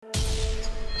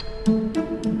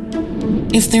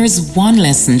If there is one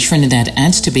lesson Trinidad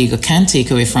and Tobago can take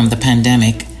away from the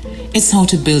pandemic, it's how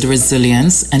to build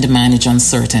resilience and manage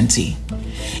uncertainty.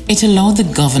 It allowed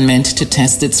the government to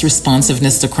test its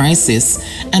responsiveness to crisis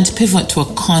and pivot to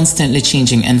a constantly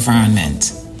changing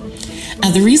environment.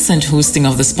 At the recent hosting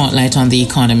of the Spotlight on the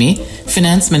Economy,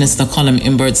 Finance Minister Colum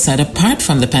Imbert said apart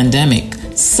from the pandemic,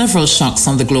 several shocks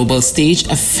on the global stage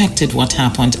affected what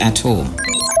happened at home.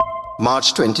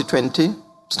 March 2020,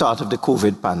 start of the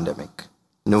COVID pandemic.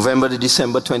 November to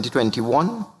December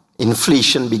 2021,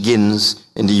 inflation begins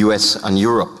in the US and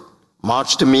Europe.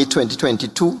 March to May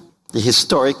 2022, the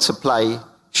historic supply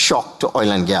shock to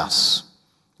oil and gas.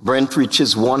 Brent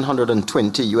reaches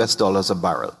 $120 a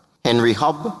barrel. Henry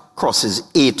Hub crosses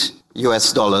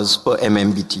 $8 per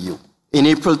MMBTU. In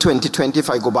April 2020, if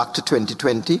I go back to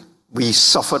 2020, we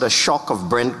suffered a shock of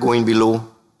Brent going below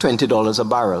 $20 a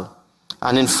barrel.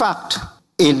 And in fact,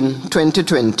 in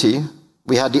 2020,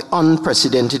 we had the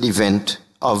unprecedented event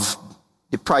of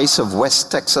the price of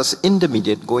West Texas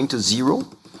Intermediate going to zero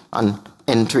and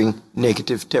entering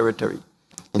negative territory.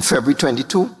 In February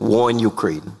 22, war in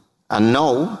Ukraine. And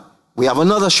now we have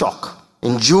another shock.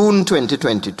 In June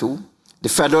 2022, the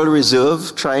Federal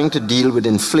Reserve, trying to deal with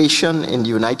inflation in the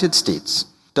United States,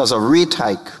 does a rate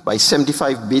hike by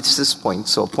 75 basis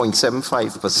points, or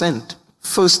 0.75%.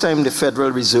 First time the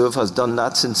Federal Reserve has done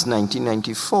that since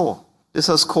 1994. This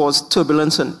has caused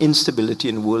turbulence and instability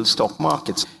in world stock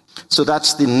markets. So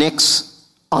that's the next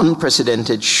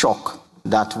unprecedented shock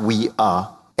that we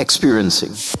are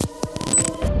experiencing.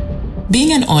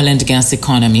 Being an oil and gas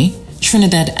economy,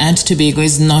 Trinidad and Tobago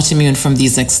is not immune from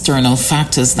these external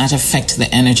factors that affect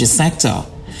the energy sector.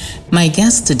 My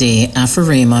guest today, Afra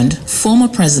Raymond, former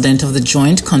president of the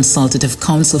Joint Consultative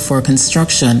Council for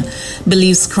Construction,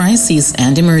 believes crises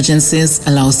and emergencies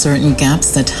allow certain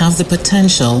gaps that have the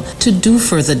potential to do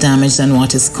further damage than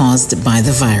what is caused by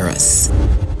the virus.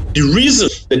 The reason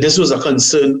that this was a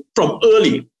concern from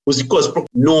early was because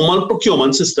normal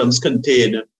procurement systems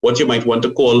contain what you might want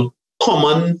to call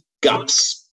common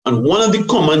gaps. And one of the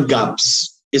common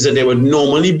gaps is that there would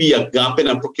normally be a gap in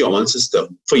a procurement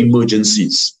system for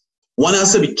emergencies. One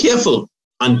has to be careful,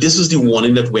 and this is the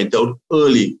warning that went out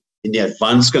early in the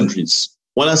advanced countries.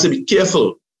 One has to be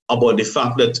careful about the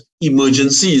fact that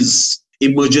emergencies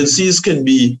can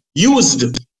be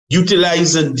used,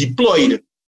 utilized, and deployed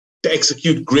to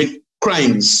execute great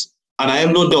crimes. And I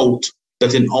have no doubt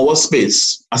that in our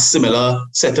space, a similar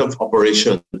set of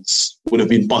operations would have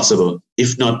been possible,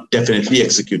 if not definitely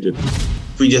executed.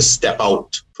 If we just step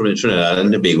out from the Trinidad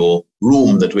and Tobago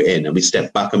room that we're in and we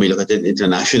step back and we look at it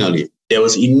internationally, there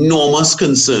was enormous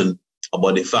concern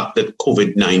about the fact that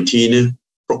COVID-19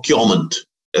 procurement,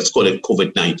 let's call it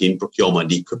COVID-19 procurement,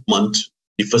 the equipment,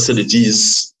 the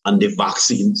facilities, and the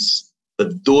vaccines,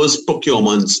 that those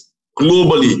procurements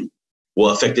globally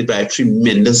were affected by a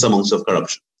tremendous amounts of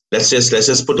corruption. Let's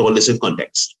just put all this in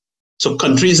context. So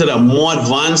countries that are more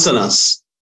advanced than us,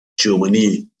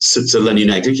 Germany, Switzerland,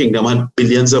 United Kingdom, had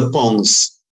billions of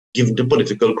pounds given to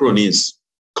political cronies.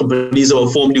 Companies that were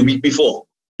formed the week before,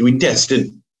 doing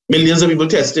testing. Millions of people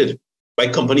tested by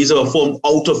companies that were formed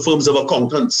out of firms of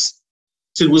accountants.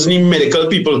 So it wasn't even medical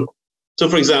people. So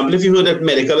for example, if you heard that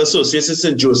Medical Associates in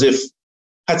St. Joseph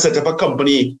had set up a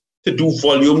company to do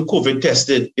volume COVID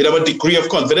testing, you'd have a degree of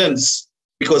confidence,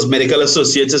 because Medical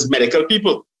Associates is medical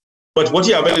people. But what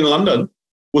you have in London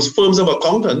was firms of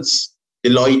accountants,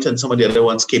 Deloitte and some of the other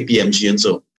ones, KPMG and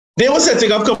so. They were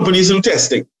setting up companies to do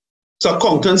testing. So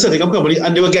accountants setting up companies,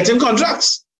 and they were getting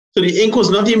contracts. So the ink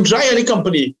was not even dry on the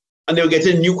company, and they were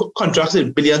getting new contracts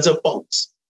in billions of pounds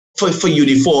for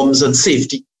uniforms and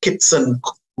safety kits and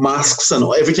masks and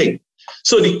everything.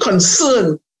 So the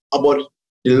concern about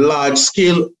the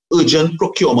large-scale urgent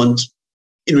procurement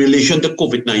in relation to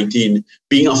COVID-19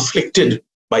 being afflicted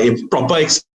by improper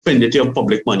expenditure of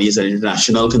public money is an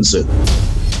international concern.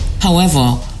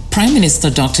 However, Prime Minister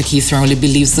Dr. Keith Rowley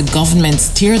believes the government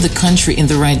steered the country in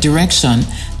the right direction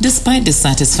despite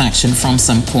dissatisfaction from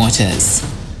some quarters.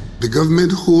 The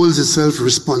government holds itself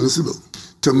responsible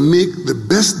to make the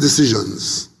best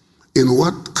decisions in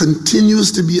what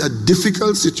continues to be a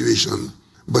difficult situation,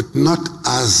 but not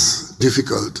as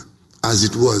difficult as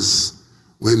it was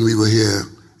when we were here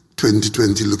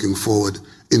 2020 looking forward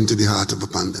into the heart of a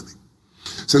pandemic.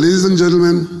 So ladies and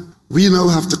gentlemen, we now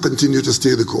have to continue to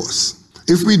stay the course.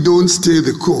 If we don't stay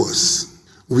the course,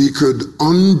 we could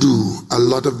undo a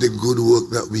lot of the good work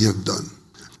that we have done.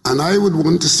 And I would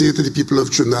want to say to the people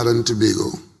of Trinidad and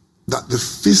Tobago that the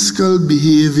fiscal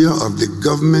behavior of the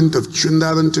government of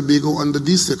Trinidad and Tobago under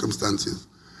these circumstances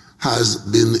has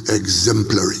been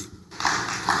exemplary.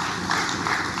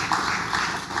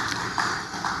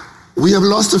 We have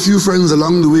lost a few friends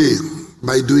along the way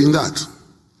by doing that.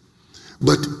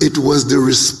 But it was the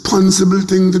responsible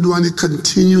thing to do, and it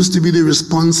continues to be the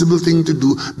responsible thing to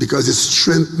do because it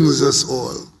strengthens us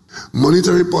all.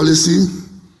 Monetary policy,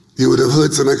 you would have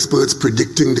heard some experts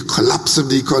predicting the collapse of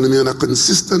the economy on a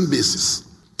consistent basis.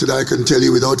 Today I can tell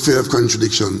you without fear of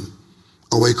contradiction,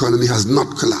 our economy has not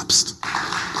collapsed.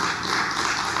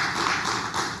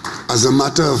 As a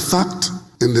matter of fact,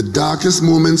 in the darkest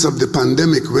moments of the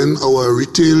pandemic, when our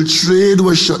retail trade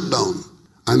was shut down,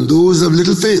 and those of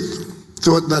little faith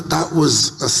thought that that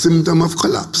was a symptom of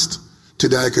collapse,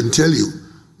 today I can tell you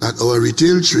that our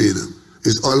retail trade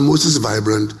is almost as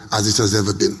vibrant as it has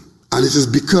ever been. And it is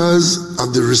because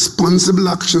of the responsible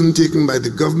action taken by the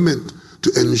government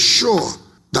to ensure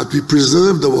that we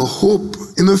preserved our hope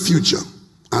in a future.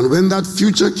 And when that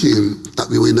future came, that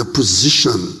we were in a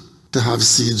position to have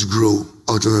seeds grow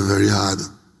out of a very hard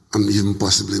and even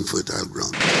possibly infertile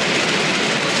ground.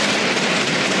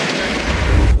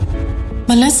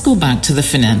 But let's go back to the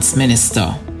finance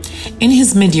minister. In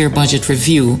his mid-year budget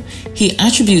review, he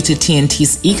attributed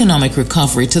TNT's economic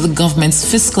recovery to the government's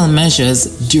fiscal measures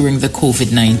during the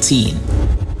COVID-19.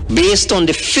 Based on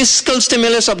the fiscal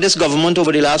stimulus of this government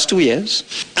over the last 2 years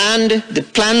and the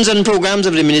plans and programs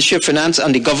of the Ministry of Finance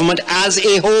and the government as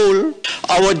a whole,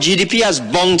 our GDP has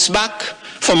bounced back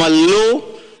from a low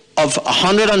of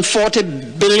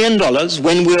 $140 billion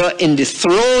when we were in the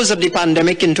throes of the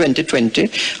pandemic in 2020.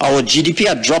 Our GDP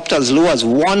had dropped as low as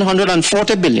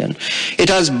 $140 billion. It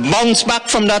has bounced back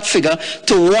from that figure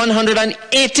to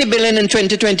 $180 billion in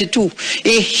 2022,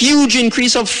 a huge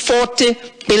increase of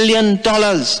 $40 billion.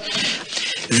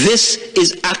 This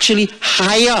is actually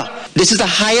higher. This is a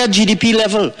higher GDP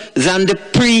level than the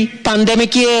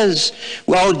pre-pandemic years.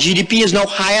 Our GDP is now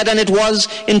higher than it was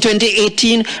in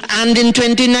 2018 and in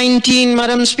 2019,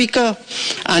 Madam Speaker.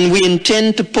 And we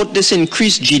intend to put this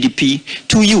increased GDP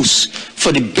to use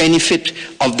for the benefit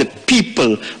of the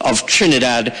people of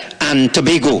Trinidad and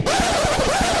Tobago.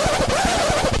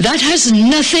 That has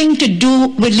nothing to do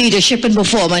with leadership and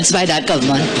performance by that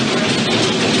government.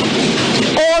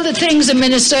 All the things the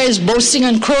minister is boasting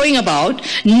and crowing about,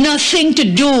 nothing to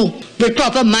do with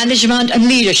proper management and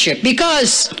leadership,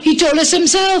 because he told us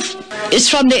himself, it's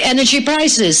from the energy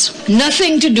prices.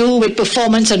 Nothing to do with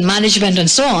performance and management and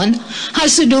so on,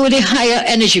 has to do with the higher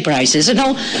energy prices. And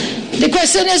now, the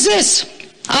question is this: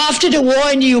 after the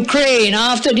war in Ukraine,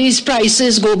 after these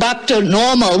prices go back to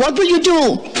normal, what will you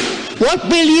do? What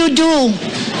will you do?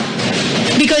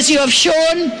 Because you have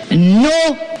shown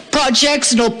no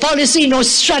projects, no policy, no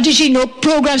strategy, no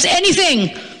programs,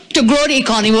 anything to grow the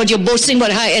economy, what you're boasting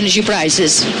about high energy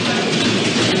prices.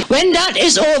 When that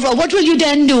is over, what will you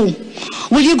then do?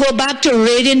 Will you go back to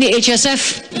raiding the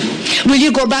HSF? Will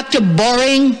you go back to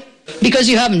borrowing because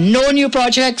you have no new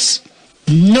projects,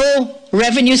 no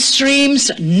revenue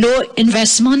streams, no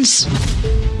investments?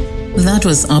 That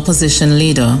was opposition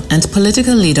leader and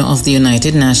political leader of the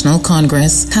United National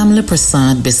Congress, Kamla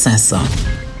Prasad-Bissessa.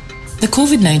 The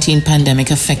COVID-19 pandemic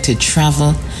affected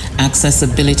travel,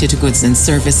 accessibility to goods and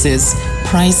services,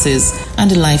 prices,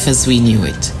 and life as we knew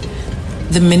it.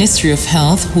 The Ministry of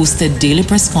Health hosted daily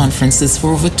press conferences for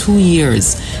over 2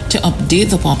 years to update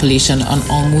the population on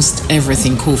almost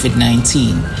everything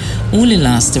COVID-19. Only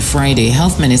last Friday,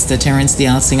 Health Minister Terence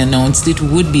Deyalsingh announced it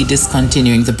would be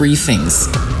discontinuing the briefings.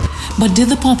 But did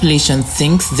the population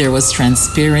think there was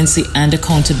transparency and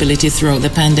accountability throughout the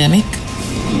pandemic?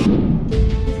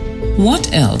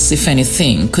 What else, if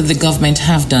anything, could the government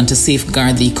have done to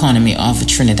safeguard the economy of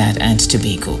Trinidad and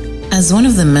Tobago? As one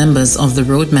of the members of the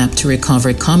Roadmap to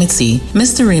Recovery Committee,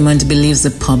 Mr. Raymond believes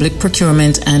the Public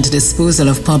Procurement and Disposal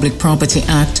of Public Property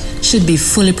Act should be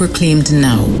fully proclaimed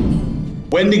now.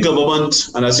 When the government,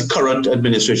 and as the current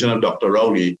administration of Dr.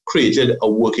 Rowley, created a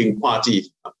working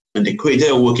party, and they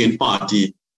created a working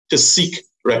party to seek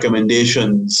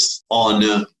recommendations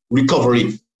on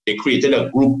recovery, they created a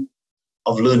group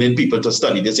of learning people to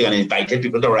study this and invited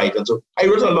people to write. And so I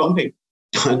wrote a long thing.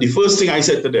 And the first thing I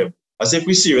said to them, as if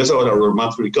we're serious about our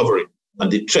roadmap for recovery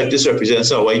and the threat this represents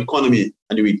to our economy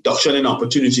and the reduction in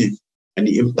opportunity and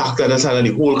the impact that has had on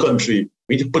the whole country,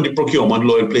 we need to put the procurement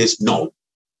law in place now.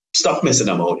 Stop messing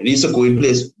about. It needs to go in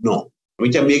place now.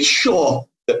 We can make sure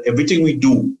that everything we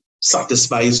do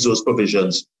satisfies those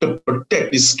provisions to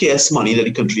protect the scarce money that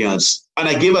the country has. And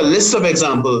I gave a list of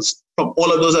examples from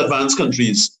all of those advanced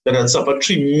countries that had suffered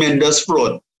tremendous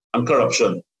fraud and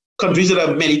corruption. Countries that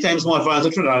are many times more advanced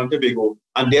than Trinidad and Tobago,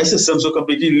 and their systems were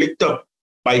completely licked up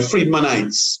by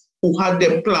Friedmanites who had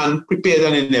their plan prepared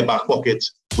and in their back pocket,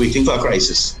 waiting for a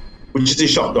crisis, which is the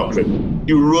shock doctrine.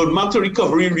 The Roadmap to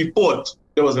Recovery report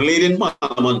that was laid in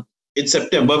Parliament in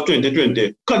September of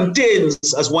 2020 contains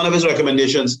as one of its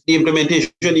recommendations the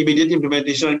immediate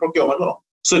implementation of procurement law.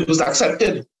 So it was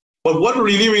accepted. But what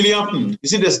really happened? You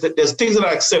see, there's things that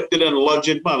are accepted and lodged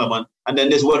in Parliament, and then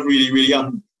there's what really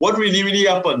happened. What really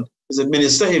happened is that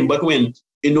Minister Imbert went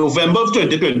in November of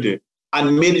 2020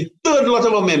 and made a third lot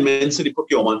of amendments to the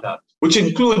Procurement Act, which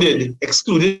included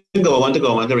excluding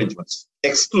government-to-government arrangements,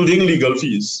 excluding legal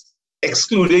fees,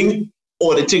 excluding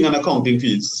auditing and accounting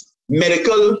fees.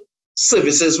 Medical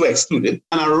services were excluded,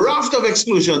 and a raft of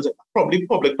exclusions, probably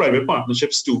public-private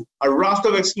partnerships too, a raft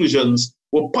of exclusions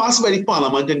were passed by the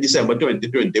Parliament in December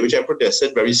 2020, which I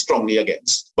protested very strongly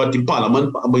against. But the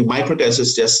Parliament, my protest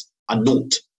is just a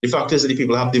note. The fact is that the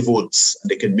people have the votes and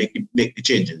they can make the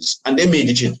changes, and they made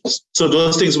the changes. So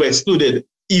those things were excluded,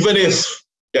 even if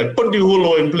they had put the whole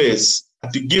law in place.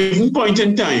 At the given point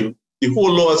in time, the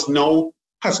whole law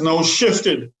has now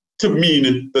shifted to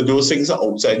mean that those things are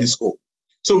outside the scope.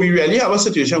 So we really have a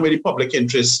situation where the public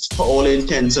interest, for all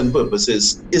intents and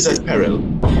purposes, is at peril.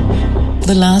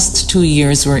 The last 2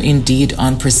 years were indeed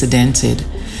unprecedented,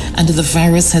 and the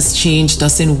virus has changed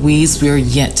us in ways we are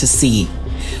yet to see.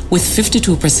 With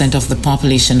 52% of the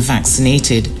population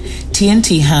vaccinated,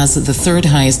 TNT has the third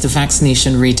highest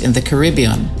vaccination rate in the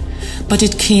Caribbean. But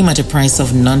it came at a price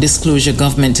of non-disclosure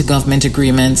government-to-government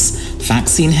agreements,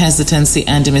 vaccine hesitancy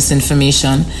and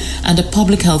misinformation, and a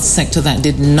public health sector that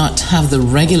did not have the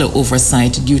regular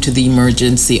oversight due to the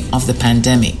emergency of the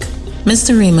pandemic.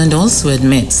 Mr. Raymond also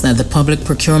admits that the public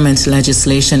procurement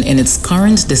legislation in its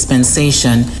current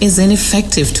dispensation is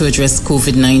ineffective to address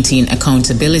COVID-19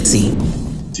 accountability.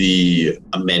 The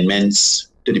amendments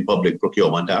to the Public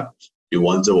Procurement Act, the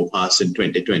ones that were passed in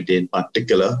 2020 in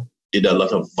particular, did a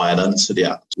lot of violence to the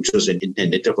act, which was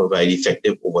intended to provide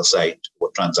effective oversight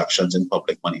over transactions in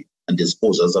public money and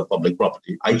disposals of public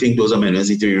property. I think those amendments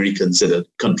need to be reconsidered.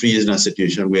 The country is in a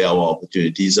situation where our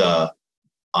opportunities are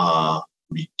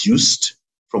reduced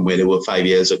from where they were 5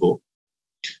 years ago.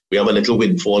 We have a little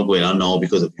windfall going on now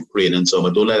because of Ukraine and so on,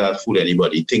 but don't let that fool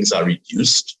anybody. Things are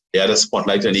reduced. They had a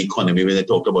spotlight on the economy when they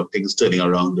talked about things turning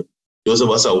around. Those of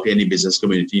us out here in the business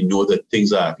community know that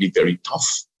things are actually very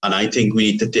tough. And I think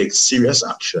we need to take serious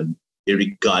action,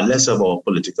 regardless of our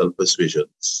political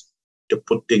persuasions, to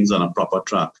put things on a proper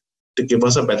track, to give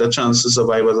us a better chance to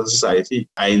survive as a society.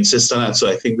 I insist on that. So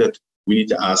I think that we need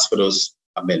to ask for those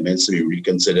amendments to be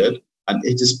reconsidered. And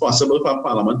it is possible for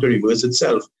Parliament to reverse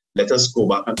itself. Let us go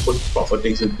back and put proper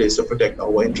things in place to protect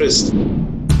our interests.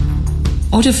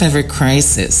 Out of every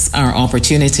crisis are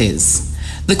opportunities.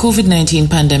 The COVID-19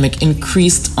 pandemic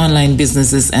increased online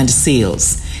businesses and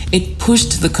sales. It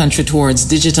pushed the country towards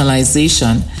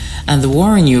digitalization, and the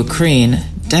war in Ukraine,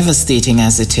 devastating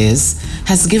as it is,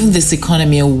 has given this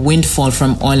economy a windfall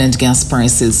from oil and gas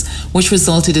prices, which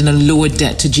resulted in a lower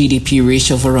debt to GDP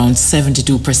ratio of around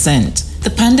 72%. The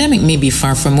pandemic may be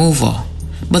far from over,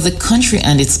 but the country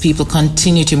and its people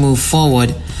continue to move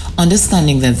forward,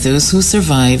 understanding that those who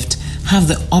survived have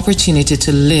the opportunity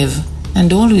to live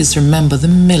and always remember the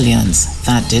millions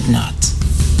that did not.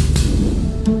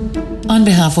 On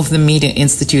behalf of the Media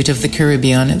Institute of the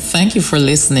Caribbean, thank you for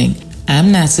listening.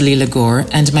 I'm Natalie Lagore,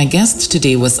 and my guest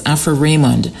today was Afra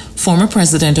Raymond, former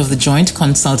president of the Joint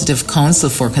Consultative Council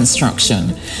for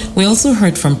Construction. We also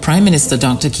heard from Prime Minister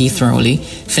Dr. Keith Rowley,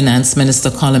 Finance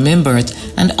Minister Colin Imbert,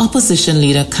 and Opposition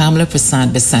Leader Kamla Prasad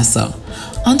Bissessa.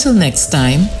 Until next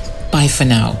time, bye for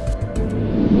now.